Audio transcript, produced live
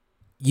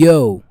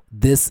Yo,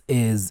 this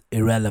is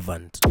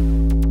irrelevant.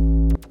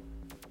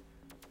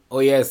 Oh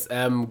yes,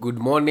 good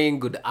morning,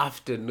 good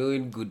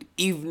afternoon, good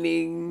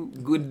evening,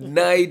 good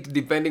night,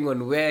 depending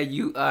on where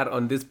you are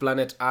on this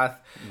planet Earth.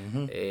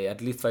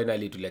 At least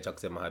finally tuliacha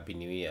kusema happy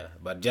new year,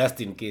 but just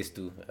in case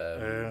too,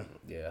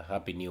 yeah,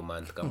 happy new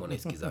month kama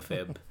unaisikiza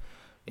Feb.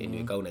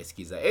 Anyway, kama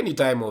unaisikiza any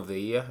time of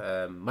the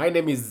year. My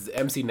name is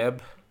MC Neb.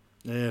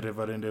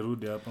 Reverend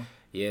Erudi hapa.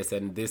 Yes,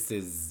 and this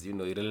is,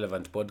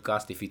 Irrelevant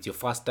Podcast. If it's your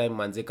first time,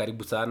 manze,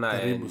 karibu sana.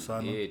 Karibu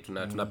sana.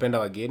 Tunapenda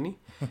wageni.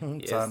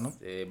 Yes, Sana.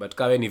 but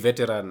kawe ni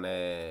veteran,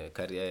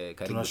 karibu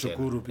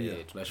Tunashukuru tena.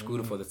 pia.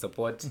 Tunashukuru for the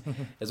support.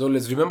 As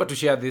always, remember to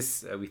share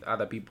this with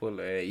other people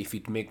if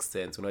it makes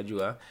sense.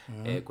 Unajua,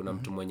 kuna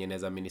mtu mwenye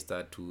neza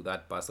minister to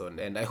that person.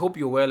 And I hope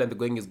you're well and the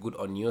going is good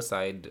on your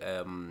side.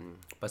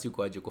 Pasi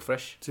uko aje, uko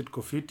fresh?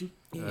 Sitko fiti.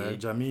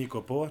 Jamii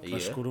iko poa.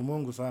 Tunashukuru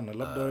Mungu sana.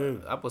 Labda wewe.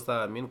 Hapo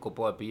saa mimi niko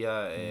poa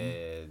pia,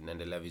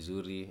 naendelea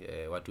vizuri,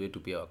 watu wetu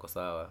pia wako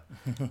sawa,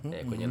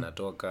 kwenye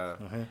natoka,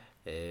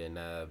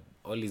 na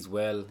all is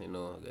well,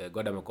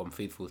 God amekuwa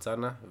faithful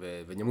sana,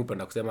 venye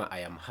mpenda kusema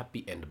I am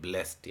happy and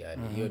blessed,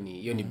 yani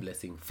hiyo ni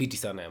blessing fiti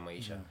sana ya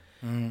maisha.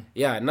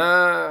 Yeah,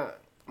 na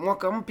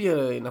mwaka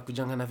mpya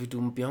inakujanga na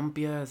vitu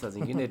mpya saa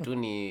zingine tu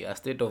ni a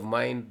state of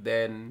mind.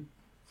 Then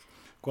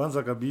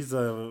kwanza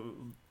kabisa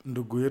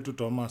ndugu yetu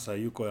Thomas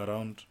hayuko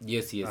around.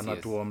 Yes.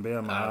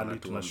 Anatuombea mahali,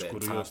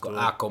 tunashukuru hiyo story.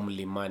 Ako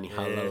mlimani,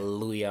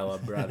 hallelujah our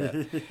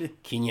brother.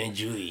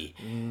 Kinyanjui.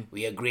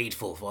 We are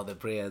grateful for the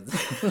prayers.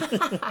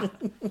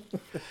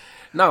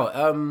 Now,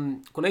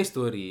 kuna hii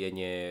story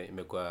yenye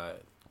imekuwa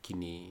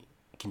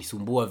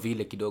kinisumbua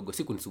vile kidogo,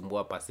 si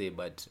kunisumbua per se,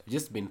 but I've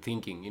just been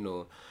thinking,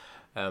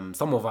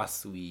 some of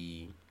us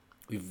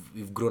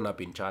we've grown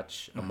up in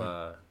church,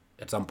 ama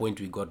at some point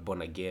we got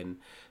born again,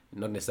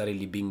 not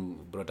necessarily being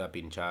brought up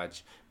in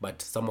church, but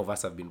some of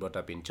us have been brought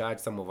up in church,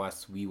 some of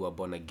us we were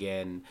born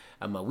again,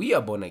 ama we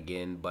are born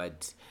again,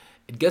 but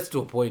it gets to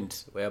a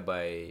point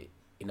whereby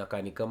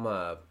inakani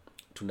kama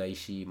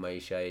tunaishi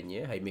maisha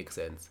yenye hai make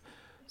sense.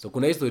 So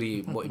kuna history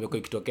imekuwa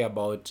ikitokea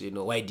about,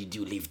 why did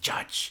you leave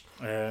church?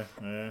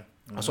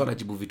 Aswa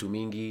najibu vitu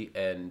mingi,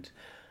 and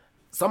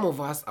some of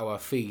us, our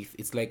faith,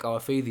 it's like our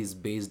faith is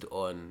based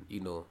on,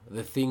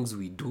 the things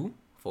we do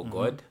for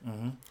God,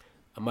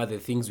 ama the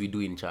things we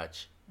do in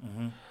church,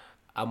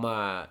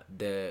 ama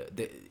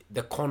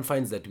the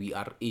confines that we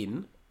are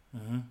in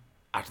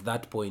at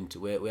that point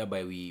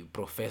whereby we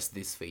profess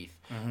this faith.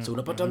 So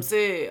unapata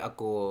mse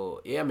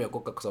ako yeye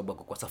ameokoka kwa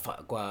sababu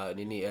kwa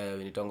nini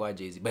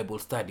nitangwaje hizi Bible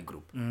study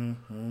group.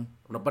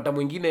 Unapata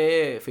mwingine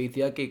yeye faith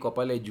yake iko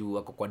pale juu,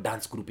 ako kwa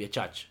dance group ya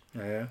church.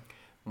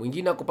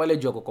 Mwingine ako pale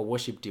juu, ako kwa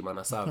worship team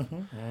anaserve.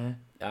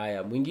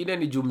 Haya, mwingine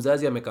ni juu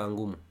mzazi amekaa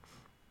ngumu,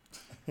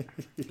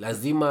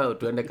 lazima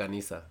tuende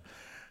kanisa.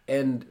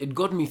 And it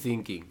got me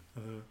thinking,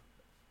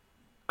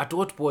 at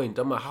what point,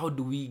 ama how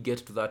do we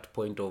get to that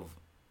point of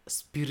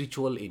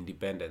spiritual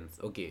independence?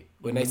 Okay,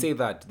 when I say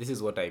that, this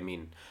is what I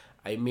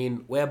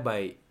mean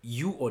whereby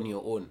you on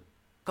your own,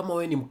 kama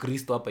wewe ni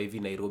Mkristo hapa hivi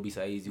Nairobi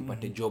saa hizi,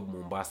 upate job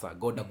Mombasa,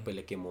 God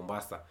akupeleke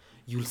Mombasa,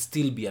 you'll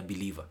still be a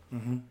believer.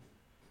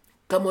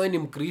 Kama wewe ni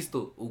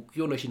Mkristo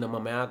ukiwa unaishi na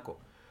mama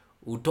yako,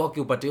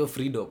 utoke upate hiyo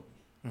freedom,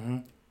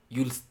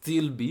 you'll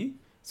still be,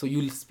 so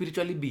you'll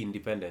spiritually be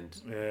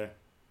independent.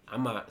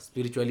 Ama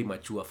spiritually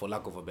mature, for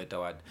lack of a better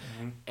word.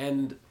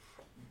 And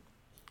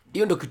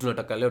hiyo ndo kitu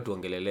nataka leo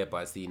tuongelelee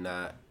pasi,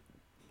 na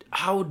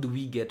how do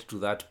we get to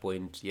that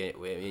point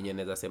yenye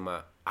naweza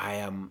sema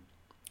I am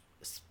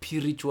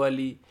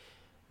spiritually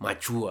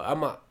mature,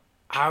 ama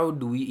how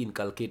do we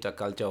inculcate a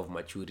culture of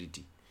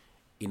maturity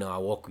in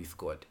our walk with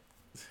God?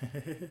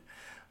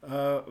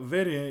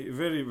 Very,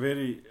 very,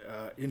 very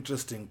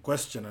interesting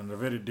question, and a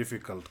very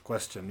difficult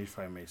question, if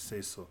I may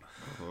say so.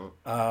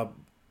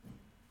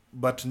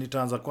 But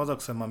nitaanza kwanza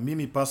kusema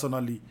mimi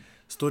personally,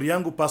 story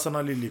yangu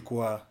personally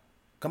ilikuwa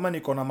kama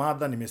niko na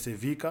madha,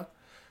 nimesevika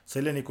sasa,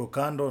 ile niko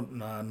kando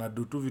na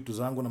dutu vitu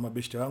zangu na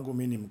mabeshte wangu,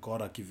 mimi ni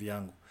mkora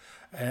kivyangu.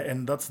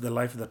 And that's the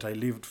life that I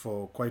lived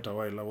for quite a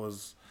while. I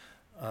was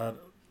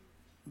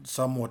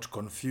somewhat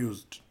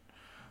confused.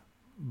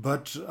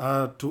 But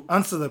to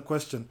answer the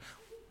question,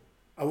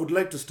 I would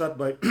like to start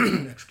by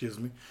excuse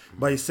me,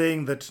 by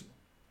saying that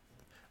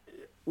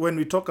when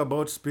we talk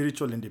about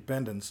spiritual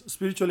independence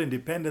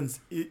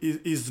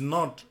is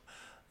not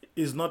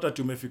that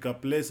umefika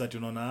place that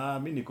unaona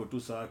mimi niko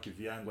tu sawa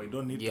kivyangu, I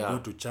don't need to go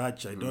to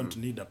church, I don't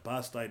need a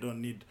pastor, I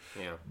don't need.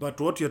 But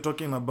what you're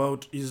talking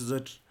about is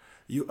that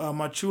you are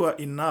mature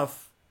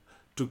enough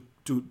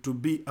to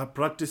be a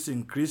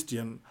practicing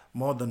Christian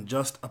more than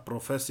just a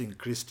professing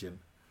Christian.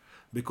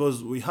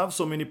 Because we have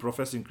so many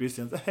professing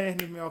Christians, hey,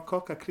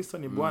 nimeokoka, Kristo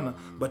ni Bwana,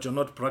 but you're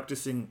not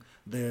practicing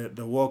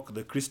the walk,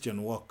 the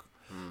Christian walk.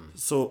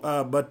 So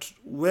but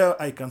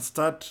where I can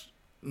start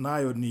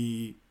nayo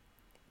ni,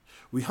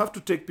 we have to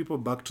take people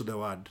back to the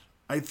word.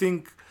 I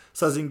think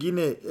saa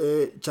zingine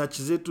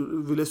church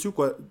zetu vile si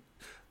kwa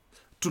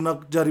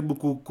tunajaribu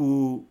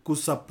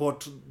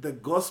kusupport the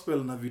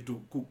gospel na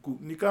vitu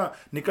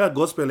nika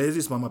gospel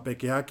haiwezi simama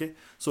peke yake,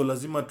 so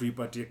lazima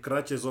tuipatie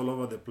crutches all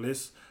over the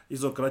place.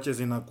 Hizo crutches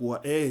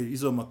inakuwa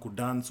hizo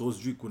makudance au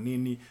sijui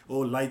kunini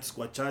lights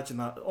kwa church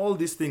na all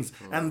these things,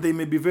 and they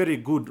may be very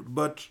good,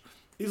 but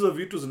hizo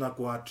vitu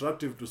zinakuwa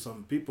attractive to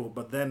some people,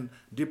 but then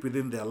deep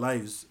within their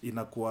lives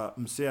inakuwa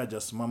msee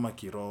hajasimama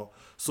kiroho.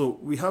 So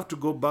we have to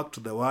go back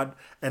to the word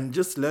and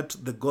just let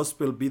the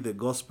gospel be the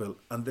gospel,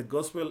 and the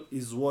gospel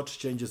is what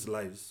changes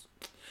lives.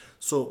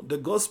 So the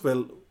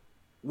gospel,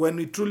 when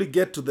we truly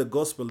get to the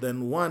gospel,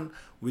 then one,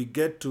 we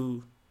get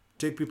to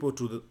take people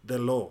to the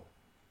law.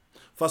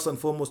 First and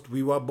foremost,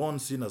 we were born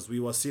sinners. We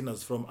were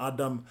sinners from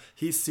Adam.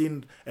 He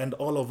sinned, and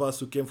all of us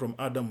who came from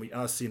Adam, we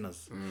are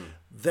sinners.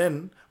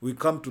 Then we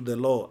come to the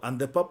law, and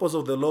the purpose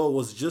of the law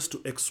was just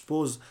to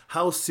expose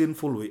how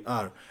sinful we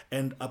are.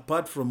 And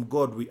apart from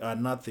God, we are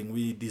nothing.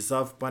 We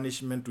deserve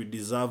punishment, we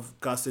deserve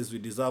curses, we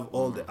deserve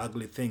all the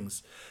ugly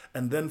things.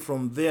 And then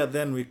from there,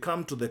 then we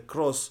come to the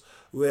cross,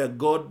 where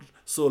God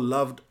so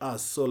loved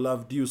us, so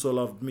loved you, so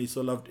loved me,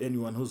 so loved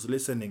anyone who's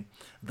listening,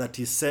 that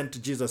he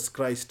sent Jesus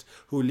Christ,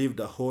 who lived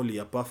a holy,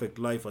 a perfect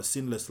life, a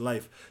sinless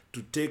life,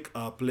 to take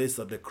our place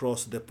at the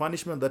cross. The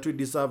punishment that we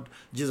deserved,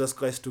 Jesus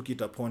Christ took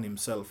it upon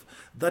himself.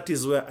 That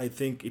is where I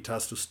think it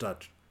has to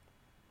start.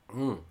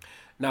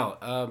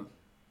 Now,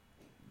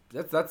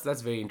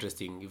 that's very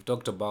interesting. You've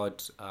talked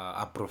about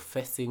a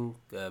professing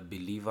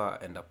believer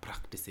and a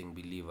practicing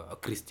believer, a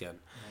Christian.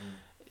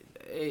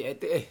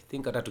 I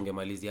think hata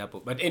tungemalizia hapo,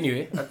 but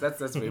anyway,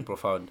 that's very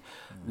profound.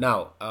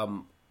 Now,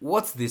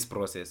 what's this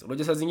process?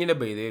 Unajua saa zingine,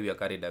 by the way, we are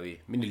carried away.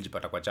 Mimi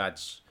nilijipata kwa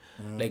church.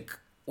 Like,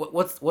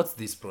 what's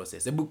this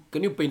process?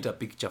 Can you paint a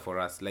picture for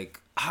us? Like,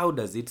 how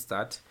does it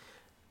start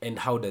and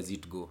how does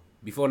it go?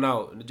 Before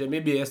now, unajua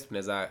maybe yes,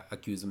 tunaweza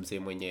accuse msee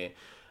mwenye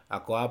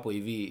ako hapo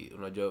hivi,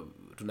 unajua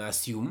tuna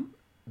assume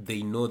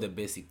they know the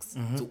basics.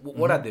 So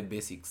what are the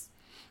basics?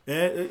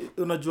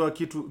 Unajua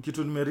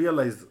kitu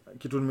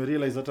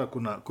nimerealize hata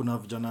kuna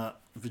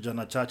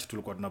vijana church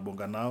tulikuwa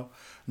tunabonga nao,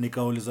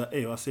 nikauliza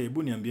wase,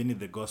 hebu niambieni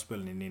the gospel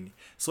ni nini.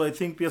 So I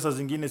think pia saa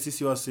zingine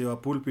sisi wase wa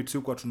pulpit si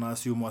kwa tuna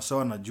assume wase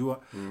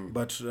wanajua,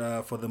 but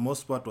for the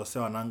most part wase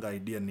wananga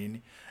idea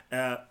nini.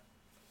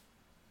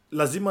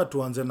 Lazima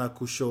tuanze na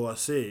kushow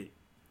wase.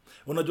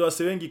 Unajua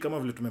wase wengi, kama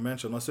vile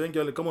tumemention, wase wengi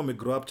wale kama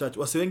umegrow up church,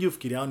 wase wengi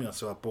ufikiria ni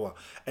wase wapoa,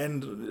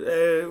 and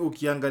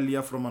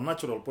ukiangalia from a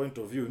natural point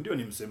of view ndio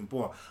ni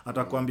msempoa.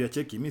 Atakwambia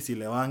cheki, mimi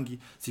silewangi,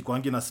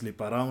 sikwangi na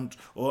sleep around,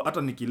 au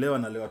hata nikilewa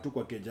nalewa tu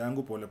kwa keja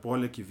yangu pole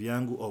pole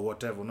kivyangu or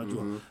whatever.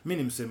 Unajua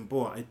mimi ni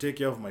msempoa, I take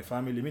care of my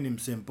family. Mimi ni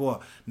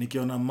msempoa,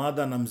 nikiona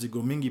mother na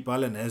mzigo mingi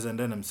pale naweza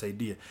enda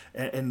nimsaidie,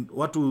 and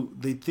watu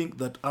they think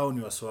that au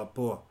ni wase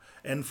wapoa,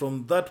 and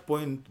from that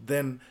point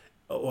then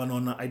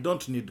wanaona I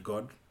don't need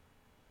God.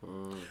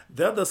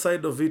 The other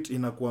side of it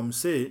inakuwa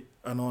msee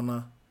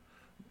anaona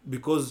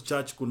because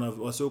church kuna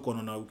wase uko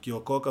naona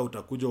ukiokoka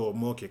utakuja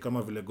uomoke,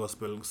 kama vile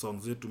gospel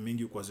songs zetu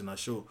mingi kwa zina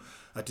show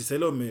ati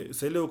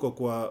sele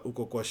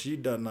uko kwa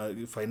shida na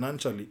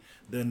financially,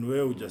 then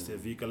wewe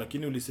hujasevika,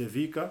 lakini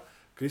ulisevika,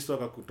 Kristo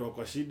akakutoa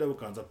kwa shida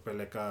ukaanza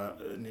kupeleka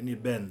nini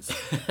Benz.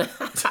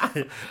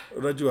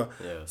 Unajua,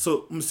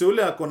 so msee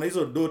ule akona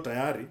hizo do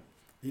tayari,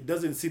 he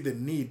doesn't see the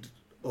need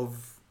of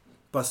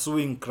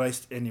pursuing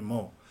Christ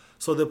anymore.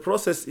 So the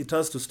process, it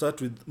has to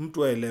start with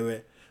mtu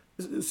aelewe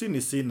si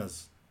ni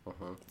sinners.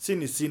 Si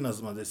ni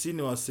sinners man. Si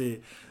ni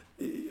wase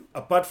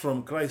apart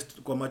from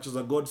Christ, kwa macho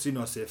za God si ni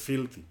wase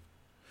filthy.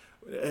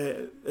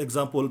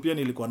 Example pia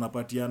nilikuwa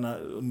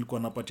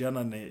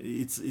napatiana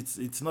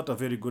it's not a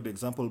very good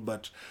example,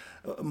 but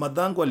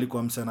madhangu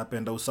alikuwa mse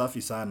anapenda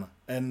usafi sana,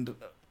 and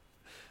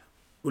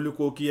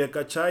ulikuwa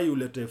ukieka chai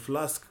ulete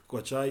flask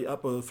kwa chai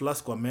hapo,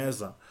 flask kwa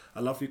meza,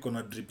 alafu iko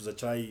na drip za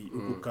chai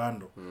huko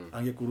kando,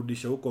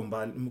 angekurudisha huko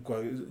mbali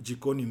kwa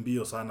jikoni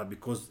mbio sana,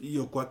 because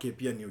hiyo kwake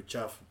pia ni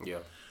uchafu.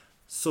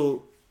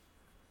 So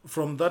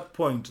from that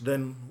point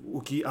then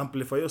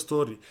amplify your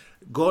story,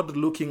 God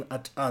looking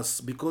at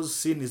us, because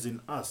sin is in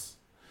us,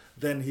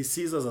 then he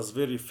sees us as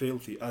very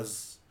filthy,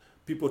 as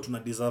people tuna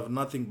deserve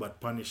nothing but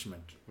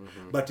punishment,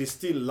 but he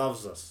still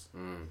loves us.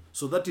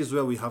 So that is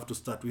where we have to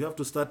start. We have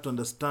to start to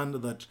understand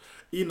that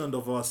in and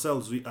of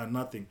ourselves we are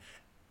nothing,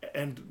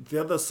 and the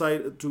other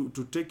side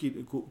to take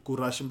it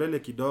kurash mbele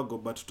kidogo,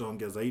 but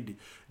tutaongea zaidi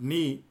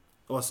ni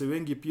wase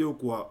wengi pia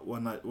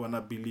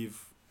wana believe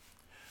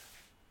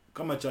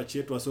kama church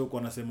yetu, wase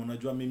wanasema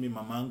unajua mimi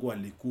mamangu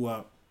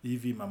alikuwa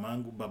hivi,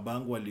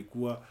 babangu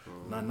alikuwa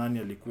na nani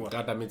alikuwa,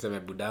 hata mimi sema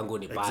budangu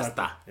ni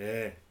pastor.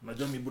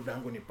 Unajua mimi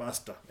budangu ni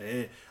pastor.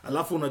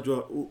 Alafu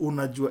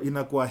unajua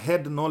inakuwa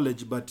head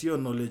knowledge, but hiyo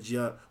knowledge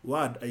ya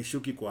word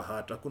haishuki kwa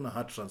heart. Hakuna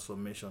heart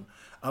transformation.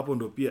 Hapo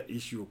ndo pia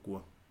issue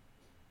kwa.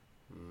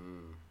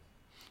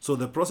 So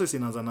the process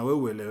inaanza na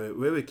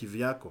wewe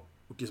kivyako.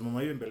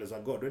 Ukisimama hiyo mbele za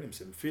God, wewe ni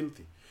msem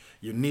filthy.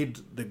 You need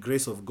the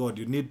grace of God.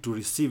 You need to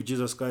receive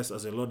Jesus Christ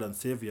as a Lord and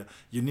Savior.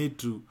 You need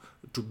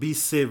to be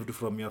saved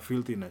from your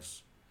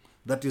filthiness.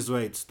 That is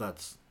where it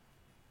starts.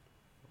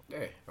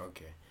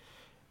 Okay.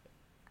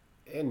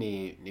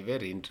 Ni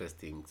very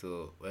interesting.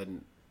 So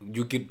when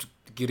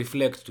you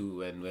reflect to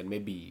when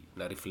maybe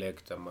na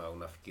reflect ama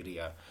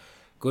unafikiria,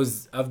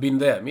 because I've been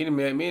there.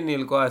 Mi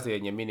nilikuwa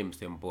yenye mi ni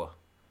msempoa,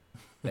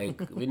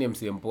 like mi ni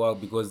msempoa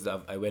because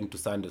I went to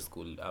Sunday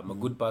school. I'm a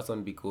good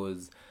person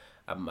because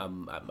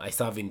I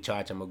serve in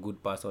church. I'm a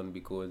good person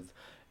because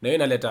na hiyo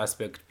inaleta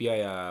aspect pia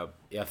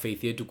ya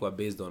faith yetu kwa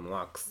based on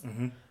works,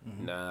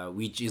 na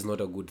which is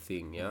not a good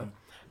thing, yeah.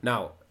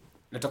 Now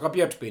nataka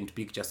pia to paint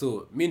picture,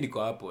 so mi ndiko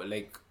hapo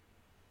like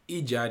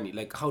journey,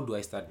 like how do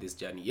I start this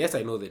journey? Yes,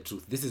 I know the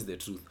truth, this is the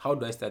truth. How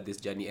do I start this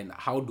journey and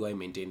how do I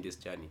maintain this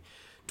journey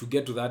to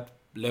get to that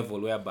level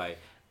whereby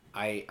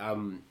I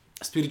am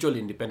spiritually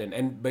independent?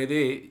 And by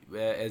the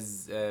way,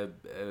 as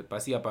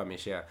Pasi hapa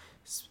ameshare,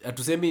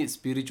 hatusemi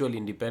spiritual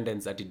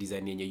independence at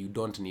design yenye you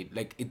don't need,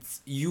 like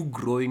it's you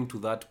growing to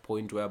that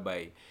point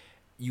whereby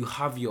you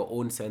have your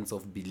own sense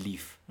of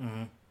belief.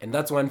 And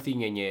that's one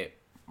thing yenye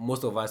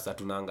most of us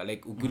atunanga,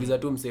 like ukiuliza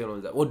tu msee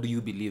unaanza, what do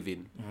you believe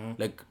in?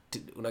 Like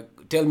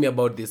tell me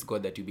about this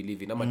God that you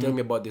believe in, ama tell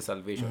me about this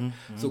salvation.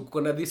 So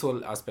kuna this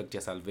whole aspect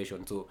ya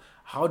salvation. So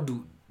how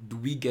do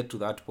we get to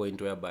that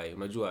point whereby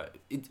unajua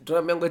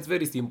tunambianga it's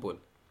very simple?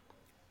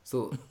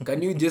 So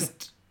can you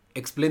just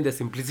explain the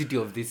simplicity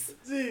of this?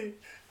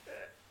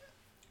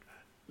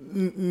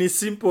 Ni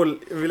simple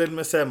vile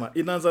nimesema,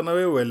 inaanza na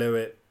wewe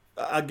uelewe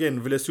again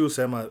vile si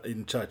usema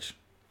in church,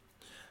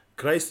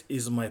 Christ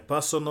is my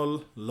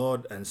personal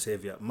Lord and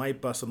Savior. My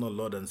personal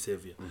Lord and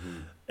Savior.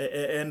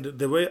 And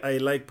the way I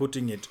like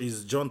putting it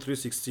is John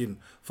 3:16.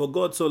 For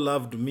God so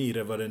loved me,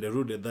 Reverend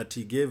Erude, that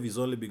he gave his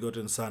only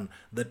begotten Son,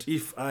 that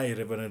if I,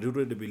 Reverend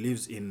Erude,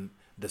 believes in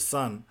the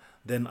Son,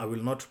 then I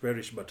will not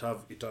perish but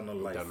have eternal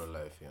life. Eternal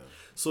life, yeah.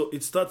 So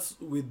it starts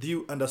with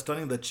you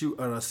understanding that you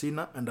are a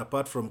sinner, and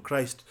apart from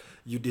Christ,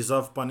 you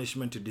deserve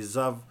punishment, you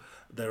deserve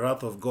the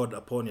wrath of God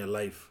upon your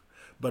life.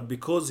 But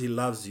because he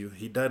loves you,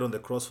 he died on the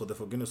cross for the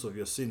forgiveness of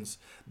your sins.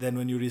 Then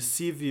when you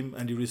receive him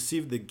and you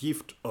receive the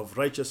gift of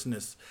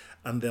righteousness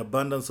and the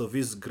abundance of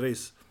his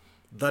grace,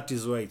 that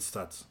is where it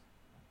starts.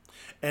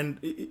 And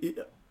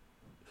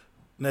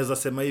naweza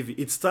sema hivi,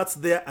 it starts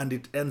there and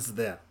it ends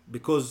there.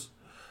 Because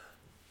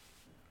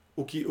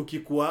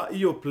ukikuwa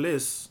hiyo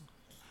place,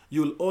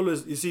 you'll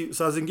always, you see,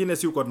 saa zingine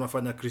si uko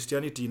tunafanya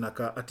Christianity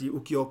inaka ati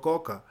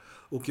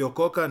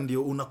ukiokoka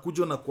ndio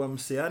unakuja na kwa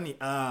mseani,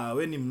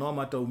 we ni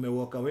mnoma, hata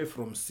umewalk away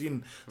from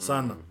sin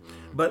sana.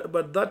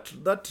 But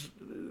that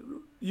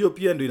hiyo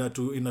pia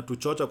ndio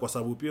inatuchocha kwa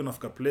sababu pia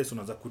unafika place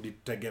unaanza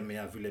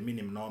kujitegemea vile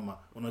mimi ni mnoma,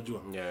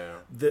 unajua.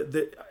 Yeah.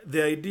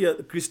 The idea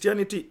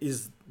Christianity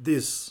is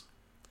this,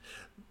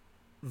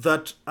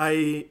 that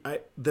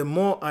the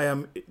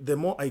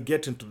more I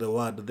get into the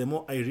word, the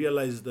more I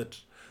realize that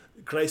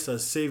Christ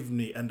has saved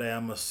me, and I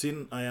am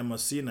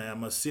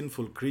a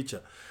sinful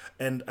creature,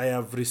 and I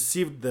have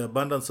received the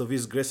abundance of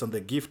his grace and the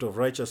gift of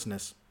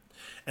righteousness.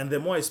 And the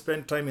more I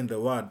spend time in the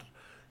word,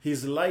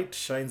 his light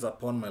shines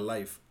upon my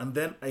life, and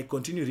then I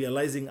continue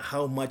realizing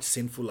how much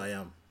sinful I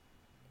am.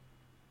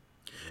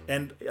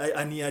 And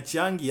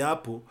aniachangi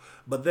hapo,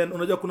 but then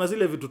unajua kuna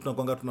zile vitu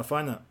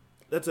tunafanya.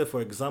 Let's say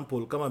for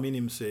example, kama mimi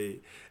ni mse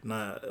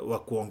na wa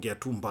kuongea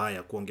tu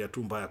mbaya,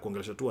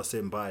 kuongelesha tu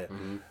wase mbaya.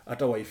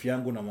 Hata wife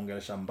yangu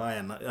namuongelesha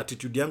mbaya, na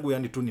attitude yangu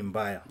yani tu ni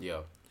mbaya.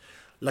 Yeah.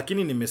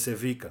 Lakini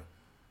nimesevika.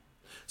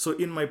 So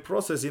in my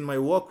process, in my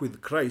walk with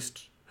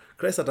Christ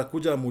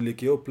atakuja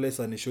amulike hiyo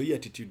place and show you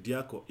attitude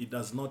yako, it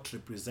does not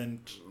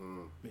represent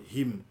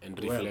him and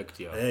reflect,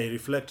 well.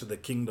 Reflect the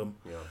kingdom.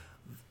 Yeah.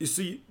 You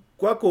see,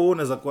 kwako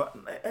unaweza kwa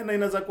na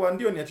inaweza kuwa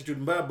ndio ni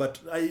attitude mbaya,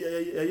 but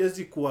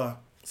haiwezi kuwa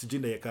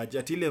sijinda yakaje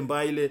atile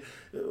mbaya ile,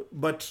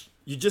 but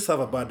you just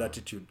have a bad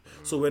attitude.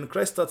 So when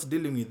Christ starts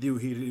dealing with you,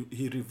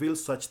 he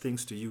reveals such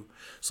things to you.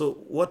 So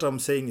what I'm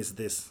saying is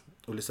this,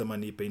 ulisema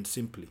ni paint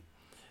simply,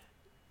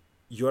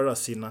 you are a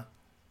sinner.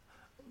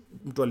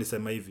 Mtu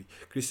alisema hivi,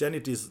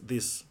 Christianity is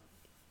this,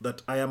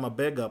 that I am a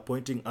beggar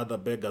pointing other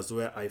beggars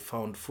where I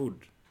found food.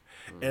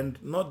 And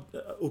not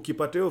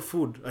ukipateo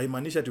food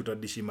haimaanishi ati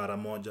utadishi mara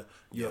moja.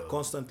 You are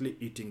constantly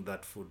eating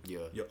that food.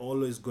 You're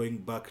always going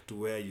back to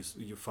where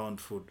you found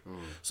food.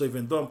 So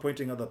even though I'm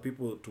pointing other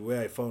people to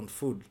where I found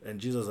food, and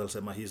Jesus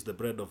alisema he is the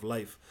bread of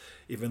life,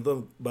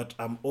 but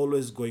I'm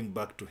always going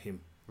back to him.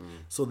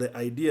 So the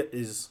idea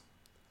is,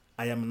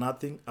 I am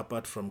nothing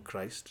apart from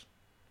Christ.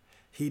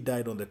 He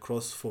died on the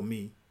cross for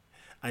me.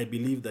 I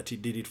believe that he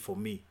did it for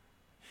me.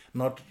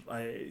 Not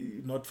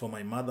for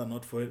my mother,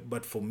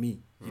 but for me.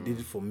 He did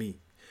it for me.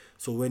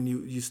 So when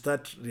you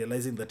start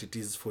realizing that it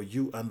is for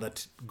you, and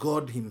that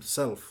God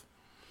himself,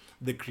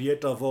 the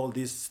creator of all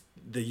this,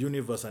 the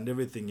universe and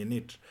everything in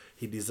it,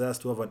 he desires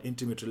to have an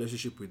intimate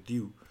relationship with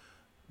you,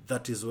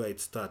 that is where it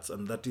starts.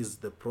 And that is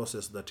the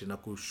process that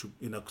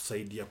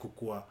inakusaidia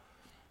kukua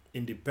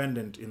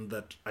independent, in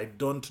that I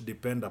don't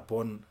depend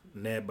upon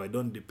neighbor, I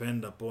don't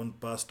depend upon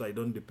pastor, I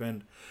don't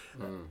depend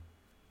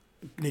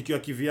nikiwa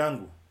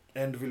kivyangu.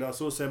 And vile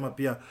waso sema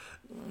pia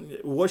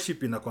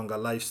worship inakwanga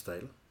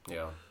lifestyle.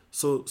 Yeah.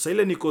 So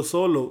saile niko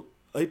solo,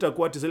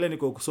 haitakuwa ati saile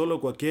niko solo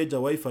kwa keja,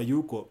 wifi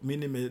yuko,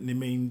 mimi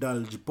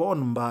nimeindulge porn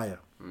mbaya.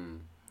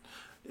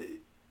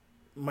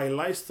 my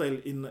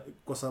lifestyle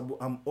kwa sababu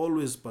I'm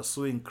always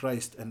pursuing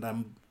Christ and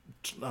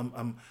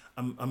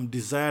I'm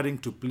desiring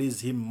to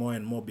please him more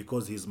and more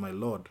because he's my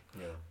Lord,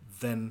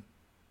 then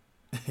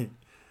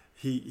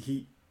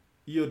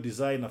hiyo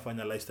desire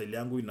inafanya lifestyle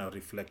yangu ina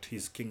reflect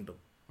his kingdom.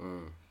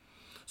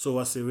 So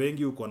wase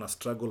wengi uko na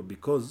struggle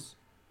because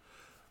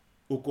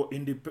uko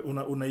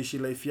unaishi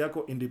life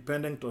yako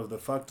independent of the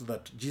fact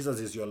that Jesus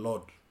is your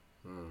Lord.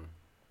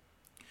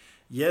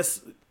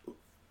 Yes,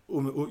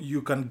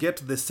 you can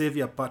get the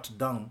savior part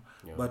down,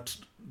 but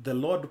the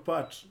Lord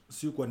part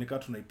si kwa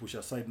nikatu tunaipusha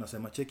aside,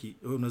 nasema cheki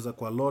unaweza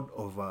kuwa Lord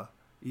over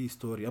hii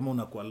story ama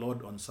unakuwa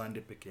Lord on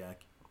Sunday peke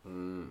yake.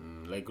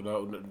 Like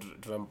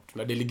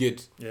tuna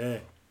delegate.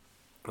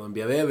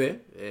 Mwambia wewe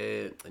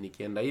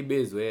nikienda hii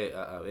base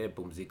wewe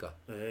pumzika.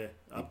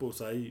 Hapo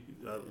sahi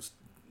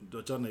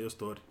dochana hiyo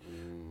story.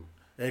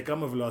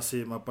 Kama vile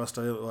wasema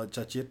pastor wa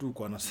church yetu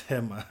kwa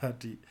anasema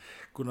ati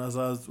kuna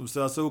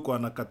sasa huko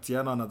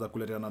anakatiana anaanza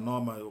kuleteana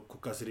noma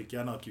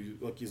kukasirikiana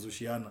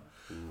wakizushiana.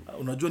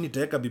 Unajua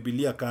nitaweka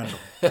Biblia kando.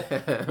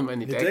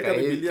 Nitaweka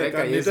Biblia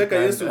kando, nitaweka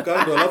Yesu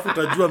kando alafu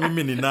utajua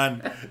mimi ni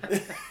nani.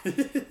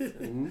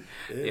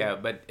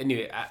 Yeah, but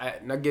anyway,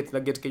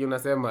 I kenye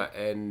unasema,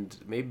 and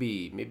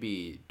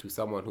maybe to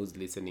someone who's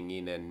listening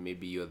in and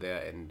maybe you're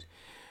there and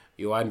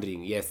you're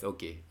wondering, yes,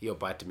 okay, hiyo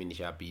part mimi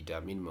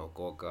nishapita, mimi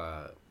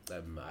nimeokoka,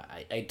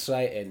 I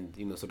try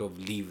and sort of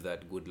live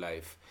that good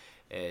life.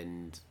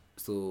 And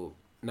so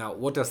now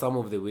what are some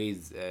of the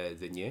ways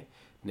zenye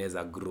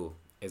naweza grow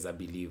as a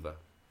believer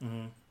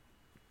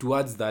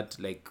towards that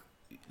like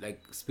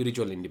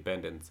spiritual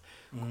independence?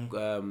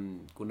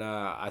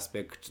 Kuna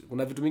aspect,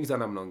 kuna vitu mingi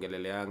sana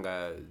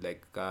mnaongeleleanga,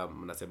 like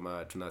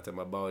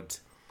tunasema about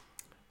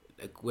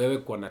like wewe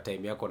kwa na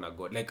time yako na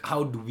God, like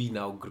how do we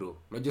now grow?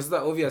 Not just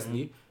that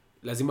obviously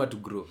lazima to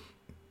grow.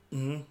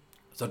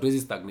 So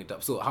hatuwezi stagnate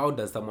up. So how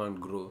does someone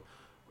grow?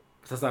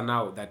 Sasa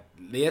now that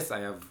yes,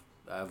 I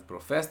have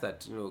professed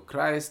that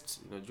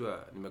Christ,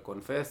 unajua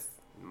nimeconfess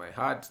in my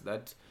heart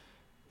that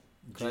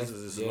Christ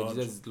Jesus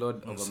is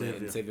Lord and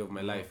Savior of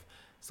my life.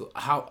 So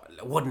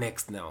what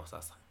next now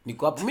sasa?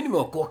 Niko hapo mimi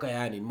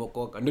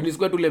nimeokoka, ndio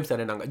nisikuwa tu lemsa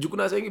nendanga. Juu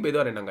kuna wengi bedho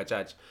wanaendanga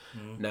church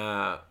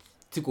na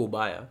siko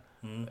ubaya.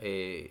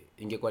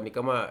 Ingekuwa ni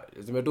kama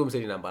zimetu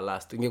mseni number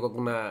last. Ingekuwa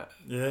kuna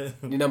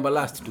ni number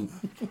last tu.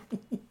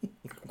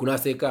 Kuna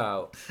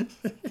seka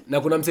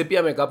na kuna mse pia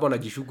amekaa hapo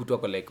anajishuku tu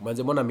ako like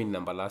manze mbona mimi ni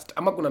number last.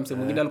 Ama kuna mse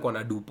mwingine alikuwa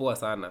anadupoa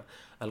sana,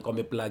 alikuwa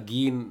ameplug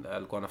in,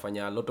 alikuwa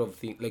anafanya a lot of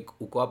things like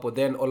uko hapo,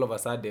 then all of a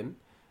sudden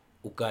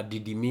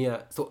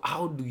ukadidimia. So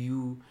how do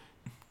you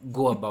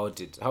go about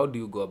it?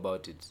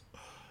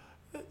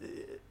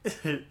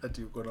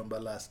 Ati uko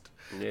number last.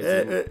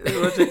 Yes,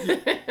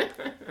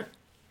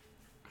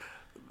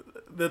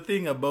 the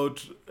thing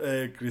about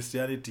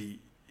Christianity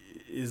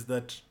is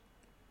that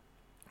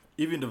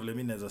even though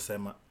mimi naweza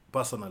sema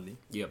personally,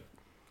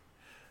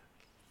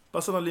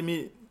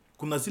 me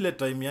kuna zile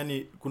time,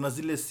 yani kuna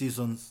zile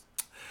seasons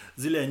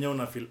zile yenyewe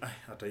una feel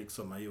hata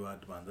ikisoma hii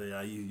word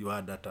man, hii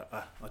word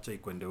hata acha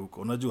ikwende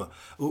huko, unajua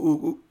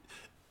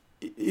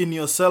in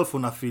yourself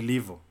una feel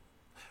hivyo,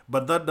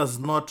 but that does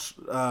not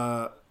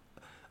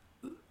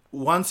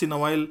once in a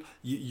while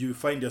you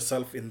find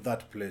yourself in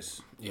that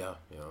place.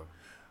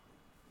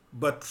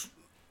 But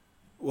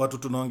watu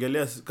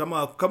tunaongelea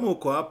kama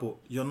uko hapo,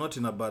 you're not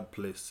in a bad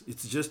place,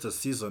 it's just a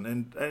season,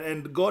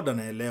 and God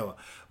anaelewa.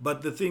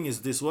 But the thing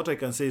is this, what I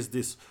can say is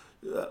this,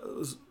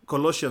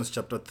 Colossians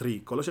chapter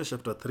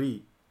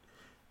 3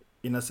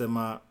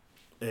 inasema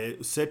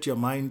set your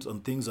minds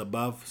on things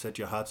above, set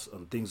your hearts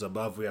on things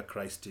above where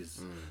Christ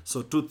is.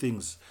 So two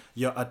things,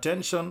 your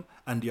attention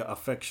and your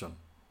affection.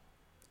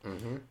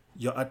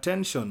 Your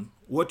attention,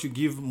 what you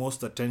give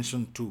most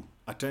attention to,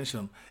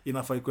 attention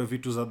inafaa ikuwe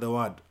vitu za the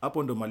word.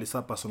 Hapo ndo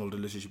malisa personal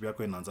relationship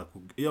yako inaanza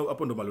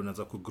hapo ndo mali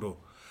unaanza kugrow.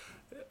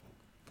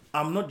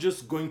 I'm not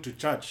just going to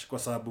church kwa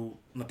sababu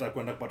nataka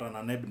kwenda kupatana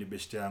na neighbor ni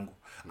best yangu.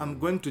 I'm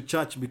going to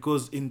church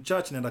because in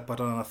church naenda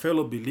kupatana na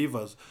fellow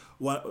believers,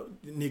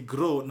 ni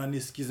grow na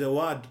nisikize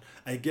word,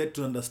 I get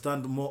to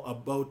understand more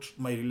about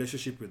my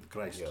relationship with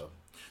Christ.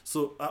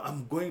 So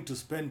I'm going to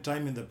spend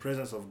time in the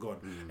presence of God.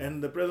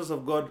 And the presence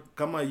of God,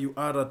 kama you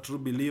are a true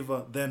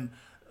believer, then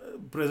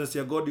presence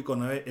ya God iko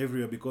nawe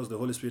everywhere because the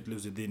Holy Spirit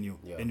lives within you.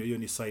 And you're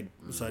on his side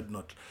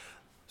note.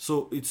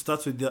 So it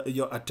starts with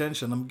your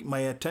attention.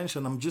 My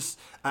attention,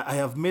 I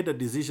have made a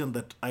decision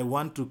that I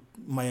want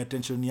my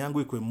attention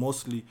yangu ikwe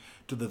mostly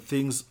to the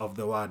things of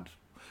the word.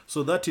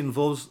 So that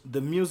involves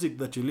the music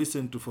that you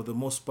listen to, for the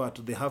most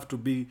part, they have to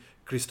be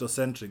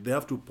Christocentric. They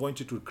have to point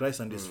you to Christ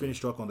and his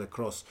finished work on the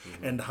cross,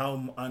 and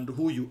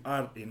who you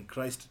are in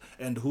Christ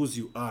and whose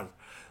you are.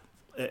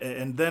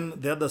 And then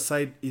the other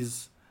side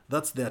is,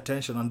 that's the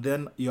attention. And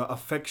then your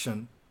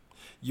affection,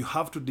 you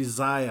have to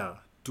desire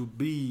to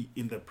be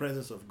in the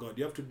presence of God.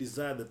 You have to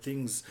desire the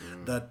things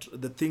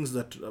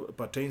that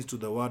pertains to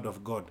the word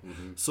of God.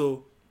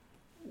 So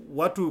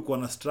watu uko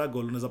na struggle,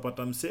 unaweza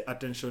pata mse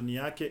attention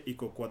yake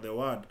iko kwa the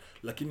word,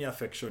 lakini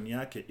affection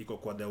yake iko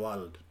kwa the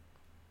world.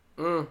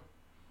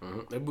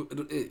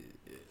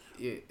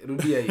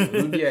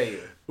 rudia hiyo.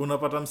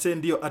 Unapata msee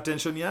ndio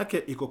attention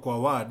yake iko kwa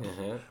word,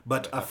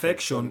 but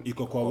affection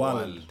iko kwa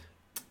world.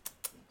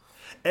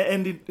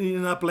 And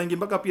inapplying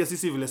mpaka pia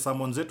sisi vile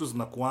sermon zetu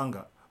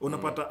zinakuanga.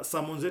 Unapata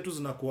sermon zetu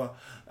zinakuwa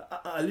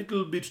a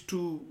little bit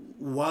too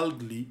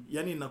worldly,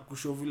 yani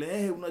inakushow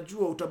vile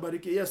unajua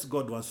utabariki. Yes,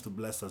 God wants to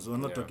bless us,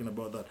 we're not talking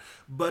about that,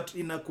 but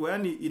inakuwa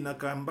yani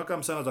inakaa mpaka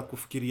msana za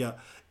kufikiria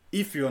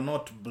if you're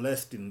not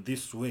blessed in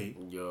this way,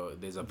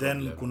 there's a then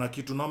problem. kuna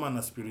kitu noma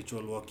na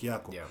spiritual work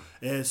yako.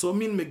 Yeah. So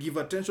mi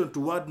nimegive attention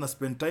to word na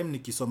spend time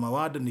nikisoma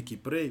word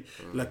nikipray,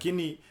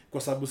 lakini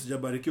kwa sababu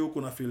sijabarikiwa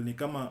huko na feel ni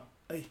kama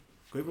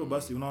kwa hivyo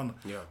basi unaona.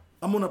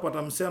 Ama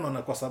unapata msichana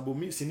na kwa sababu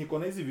mimi si niko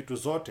na hizi vitu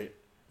zote,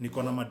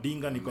 niko na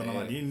madinga, niko na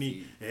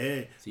manini,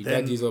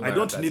 then I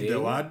don't need the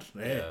word.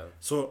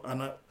 So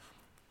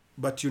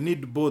but you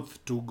need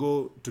both to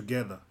go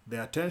together,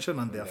 the attention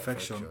and the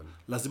affection.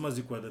 Lazima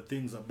zikuwa the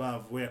things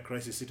above where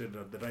Christ is seated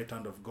at the right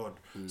hand of God.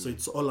 So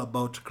it's all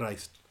about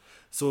Christ.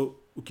 So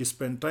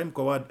ukispend time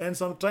kwa word, and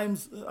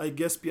sometimes I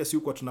guess pia si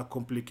uko tuna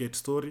complicate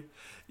story.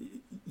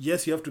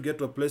 Yes, you have to get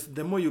to a place,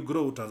 the more you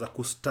grow utaanza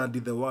kustudy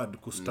the word,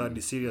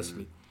 kustudy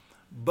seriously.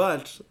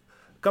 But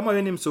kama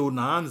wewe ni mse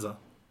unaanza,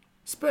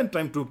 spend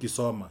time tu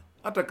ukisoma,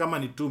 hata kama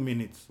ni 2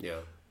 minutes.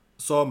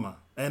 Soma.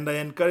 And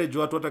I encourage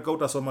watu hata kama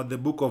utasoma the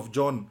book of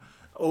John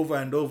over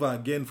and over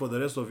again for the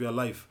rest of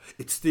your life,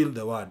 it's still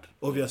the word.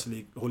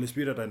 Obviously Holy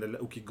Spirit and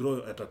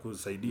ukigrow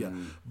atakusaidia,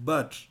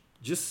 but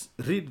just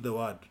read the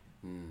word.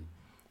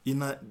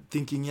 Ina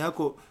thinking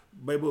yako,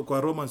 Bible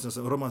kwa Romans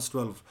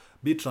 12,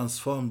 be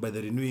transformed by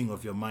the renewing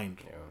of your mind.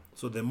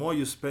 So the more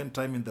you spend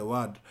time in the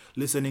word,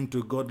 listening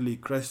to godly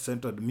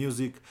Christ-centered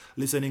music,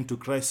 listening to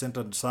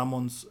Christ-centered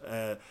sermons,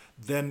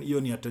 then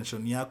hiyo ni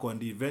attention yako,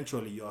 and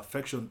eventually your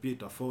affection pia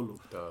itafollow.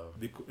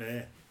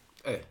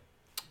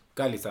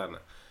 Kali sana.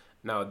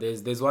 Now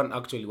there's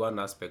one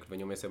aspect when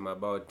you umesema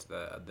about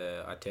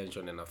the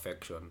attention and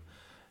affection.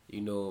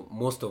 You know,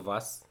 most of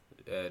us,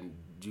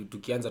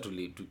 tukianza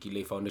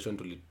tukilay foundation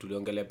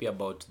tuliongelea pia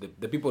about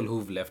the people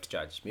who've left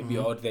church. Maybe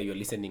you're out there, you're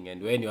listening,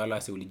 and when you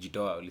always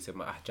ulijitoa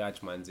ulisema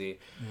church manze.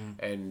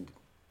 And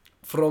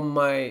from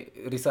my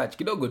research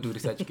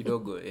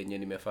kidogo yenye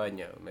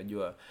nimefanya,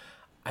 unajua,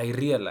 I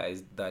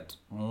realized that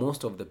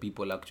most of the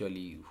people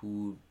actually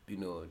who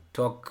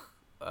talk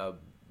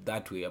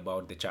that way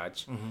about the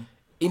church,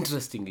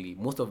 interestingly,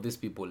 most of these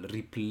people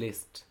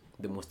replaced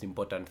the most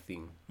important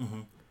thing.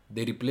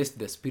 They replaced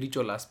the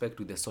spiritual aspect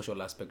with the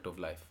social aspect of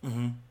life.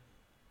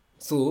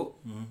 So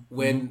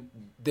when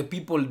the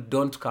people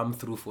don't come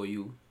through for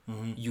you,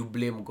 you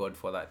blame God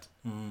for that.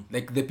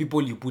 Like the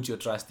people you put your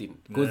trust in.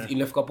 Because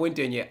inafika point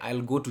yenye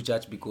I'll go to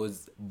church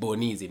because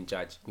Bonnie is in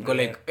church. You go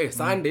like, hey,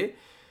 Sunday.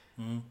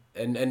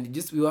 And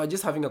just we were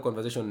just having a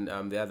conversation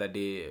the other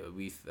day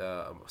with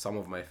some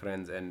of my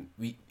friends, and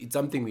it's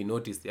something we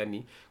noticed.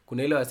 Yani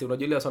kuna ile wasi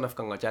unajua ile wasi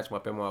wanafikanga church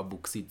mapema wa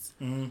book seats.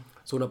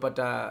 So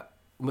unapata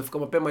umefika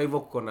mapema hivyo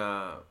kuko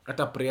na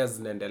hata prayers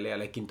zinaendelea,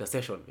 like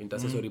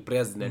intercessory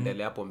prayers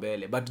zinaendelea hapo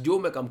mbele, but jo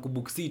umekam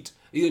kubook seat,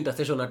 hiyo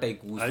intercession hata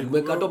ikuhusu.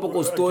 Umekaa hapo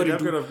kwa story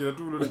tu,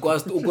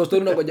 uko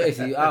story na ngoja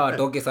isi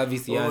atoke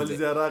service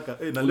yanze haraka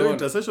na leo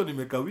intercession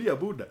imekawia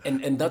buda.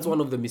 And that's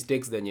one of the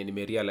mistakes that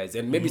nime realize,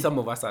 and maybe some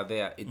of us are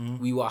there.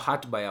 We were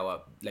hurt by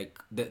our, like,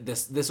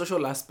 the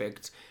social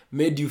aspect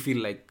made you feel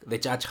like the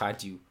church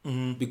hurt you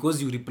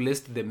because you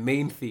replaced the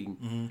main thing.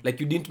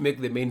 Like you didn't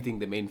make the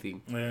main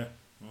thing.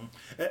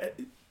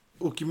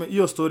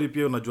 Hiyo story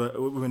pia unajua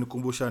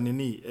umenikumbusha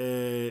nini,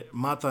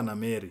 Martha na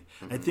Mary.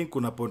 I think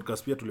kuna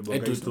podcast pia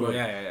tulibonga hiyo story.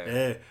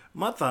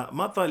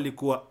 Martha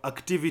alikuwa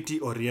activity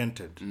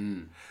oriented,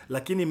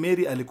 lakini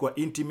Mary alikuwa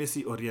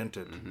intimacy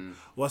oriented.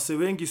 Wase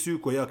wengi si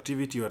uko ya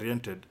activity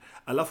oriented,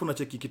 alafu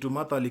unacheki kitu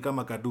Martha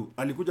alikama kadu,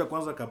 alikuja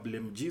kwanza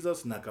kablame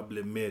Jesus na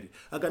kablame Mary.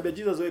 Akaambia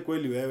Jesus, wewe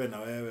kweli wewe na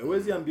wewe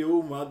huwezi ambia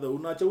huyu Martha,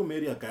 unaacha huyu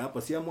Mary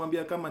akayapa, si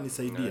amwambia kama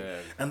nisaidie.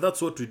 And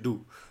that's what we do.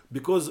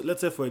 Because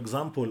let's say for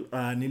example,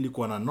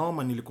 nilikuwa na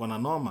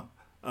noma,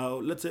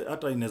 let's say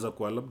hata inaweza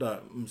kuwa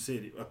labda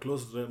mse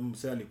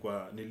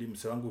alikuwa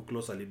mse wangu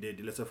close alided,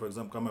 let's say for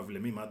example kama vile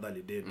mimi mother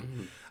alided,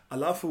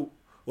 alafu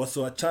wase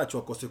wa church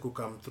wakose ku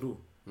come through,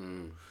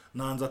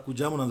 naanza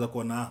kujamu, naanza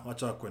kuona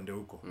acha kwende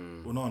huko,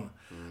 unaona.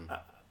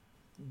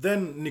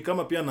 Then ni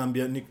kama pia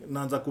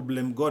naanza ku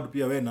blame God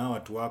pia, wewe na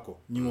watu wako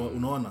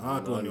unaona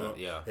watu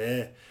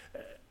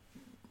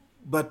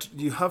but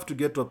you have to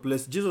get to a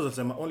place. Jesus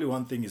asema only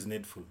one thing is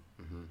needful.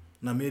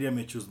 Na Mary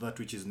may choose that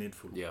which is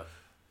needful.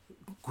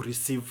 To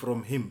receive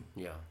from him.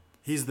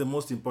 He's the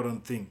most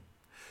important thing.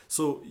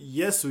 So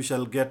yes, we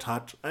shall get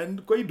hurt,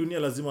 and kwa hii dunia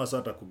lazima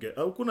sasa kuget.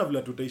 Hakuna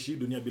vile tutaishi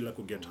dunia bila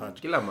kuget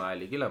hurt. Kila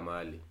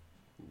mahali.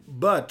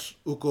 But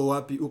uko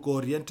wapi? Uko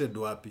oriented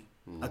wapi?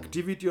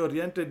 Activity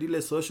oriented,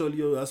 ile social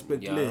hiyo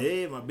aspect,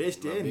 ile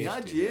mabest ni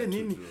aje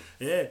nini?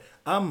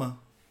 Ama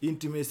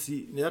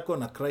intimacy yako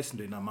na Christ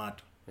ndio ina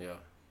matter.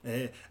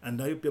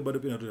 And I pia bado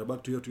pia natuja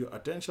back to your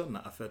attention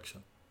na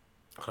affection.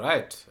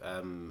 Right.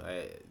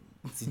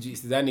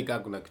 Sidhani kama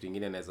kuna kitu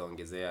kingine naweza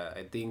ongezea.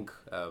 I think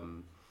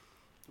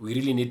we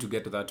really need to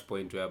get to that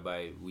point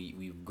whereby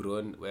we've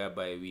grown,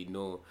 whereby we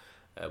know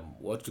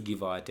what to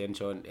give our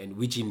attention, and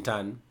which in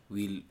turn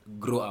will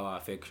grow our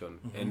affection.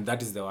 And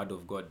that is the word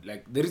of God.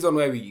 Like the reason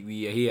why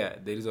we are here,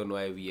 the reason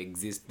why we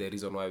exist, the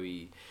reason why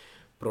we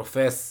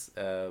profess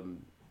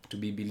to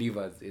be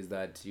believers is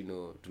that, you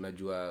know,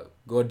 tunajua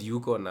God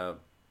yuko na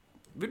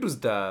vitu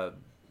zita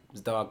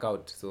work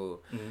out.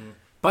 So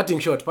parting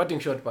shot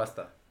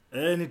pastor.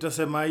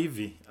 Nitasema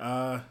hivi,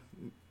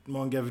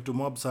 maongea vitu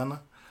mob sana,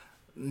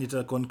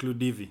 nita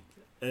conclude hivi.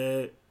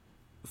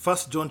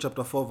 1 John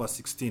chapter 4 verse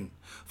 16.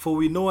 For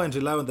we know and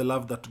rely on the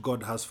love that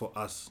God has for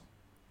us.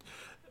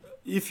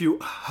 If you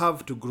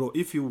have to grow,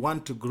 if you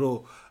want to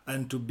grow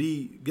and to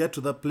get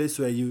to that place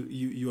where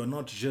you are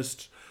not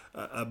just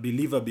a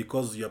believer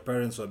because your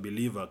parents were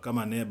believer,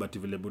 kama neba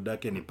vile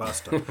budake ni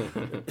pastor.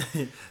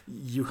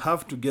 You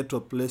have to get to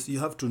a place, you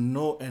have to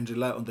know and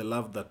rely on the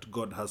love that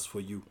God has for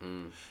you.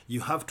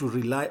 You have to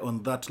rely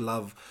on that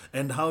love.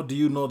 And how do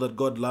you know that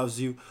God loves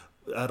you?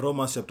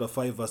 Romans chapter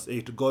 5 verse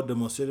 8, God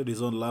demonstrated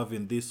his own love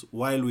in this: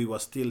 while we were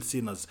still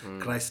sinners,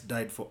 Christ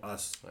died for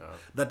us.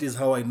 That is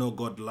how I know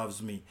God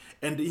loves me.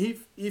 And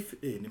if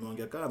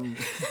nimeongea kama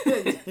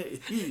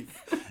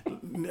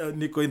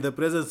niko in the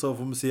presence of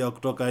msia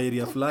kutoka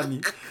area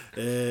fulani,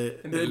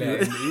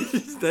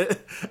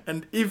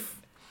 and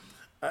if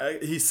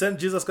he sent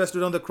Jesus Christ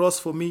on the cross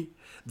for me,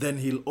 then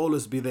he'll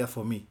always be there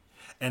for me.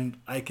 And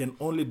I can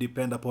only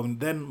depend upon him.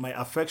 Then my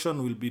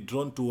affection will be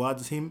drawn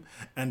towards him.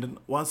 And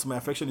once my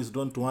affection is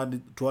drawn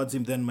towards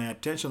him, then my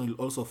attention will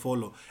also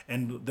follow.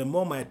 And the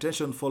more my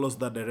attention follows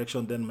that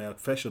direction, then my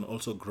affection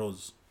also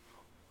grows.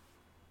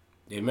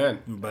 Amen.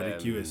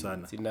 Mbarikiwe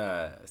sana.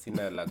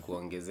 Sina la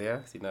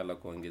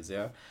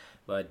kuongezea.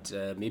 But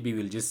maybe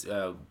we'll just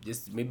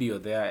maybe you're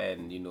there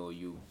and, you know,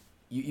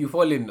 you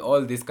fall in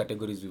all these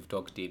categories we've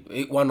talked in.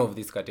 One of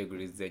these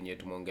categories zenye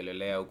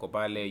tumeongelelea uko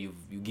pale,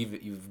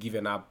 you've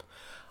given up.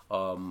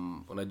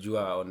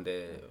 Unajua on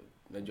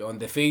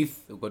the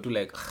faith uko tu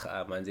like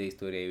manze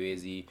historia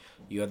haiwezi.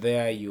 You're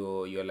there,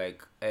 you're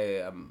like,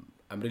 hey,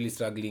 I'm really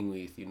struggling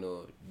with, you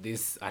know,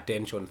 this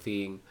attention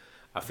thing,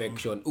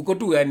 affection. Uko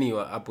tu yani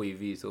hapo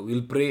hivi. So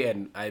we'll pray,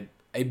 and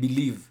I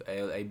believe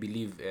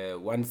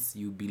once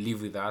you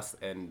believe with us,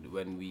 and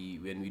when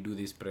we do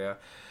this prayer,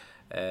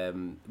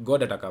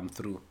 God will come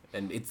through.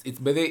 And it's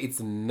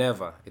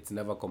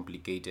never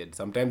complicated.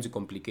 Sometimes you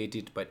complicate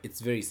it, but it's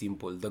very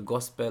simple. The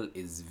gospel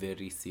is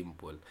very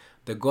simple.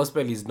 The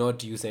gospel is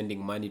not you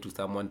sending money to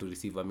someone to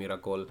receive a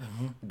miracle.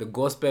 The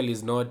gospel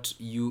is not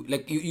you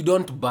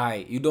don't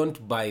buy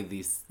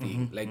this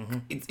thing. Like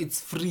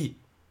it's free.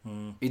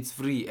 It's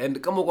free.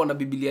 And kama uko na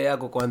Biblia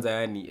yako kwanza,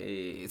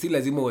 yani si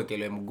lazima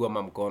uwekelewe mguu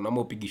ama mkono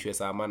ama upigishwe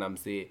sama na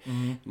msee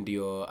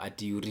ndio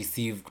ati you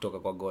receive kutoka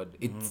kwa God.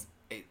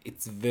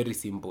 It's very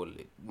simple,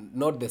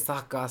 not the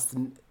circus.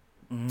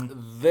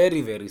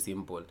 Very very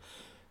simple.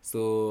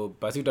 So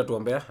basi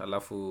utatuombea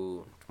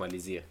alafu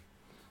tumalizie.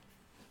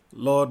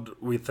 Lord,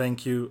 we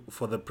thank you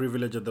for the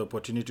privilege and the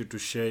opportunity to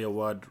share your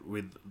word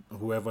with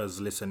whoever is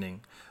listening.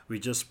 We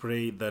just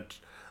pray that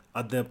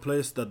at their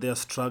place that they are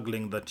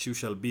struggling, that you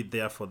shall be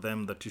there for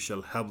them, that you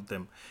shall help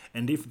them.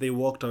 And if they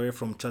walked away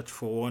from church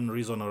for one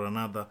reason or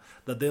another,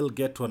 that they'll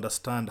get to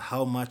understand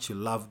how much you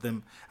love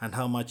them and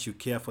how much you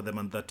care for them,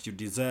 and that you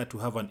desire to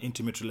have an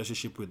intimate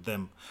relationship with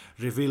them.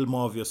 Reveal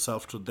more of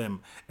yourself to them.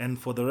 And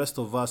for the rest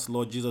of us,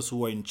 Lord Jesus,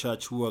 who are in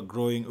church, who are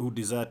growing, who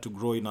desire to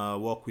grow in our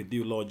walk with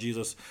you, Lord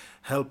Jesus,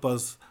 help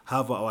us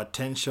have our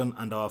attention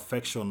and our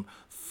affection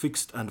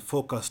fixed and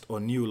focused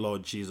on you,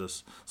 Lord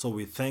Jesus. So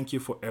we thank you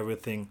for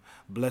everything.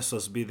 Bless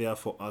us, be there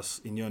for us.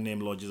 In your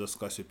name, Lord Jesus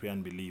Christ, we pray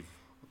and believe.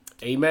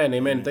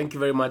 Amen. Thank you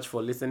very much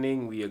for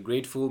listening. We are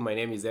grateful. My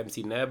name is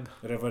MC Neb.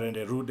 Reverend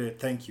Erude,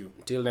 thank you.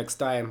 Till next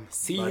time.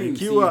 See you.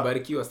 Barikiwa.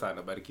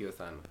 Barikiwa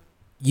sana.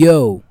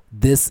 Yo,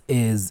 this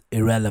is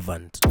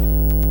Irrelevant.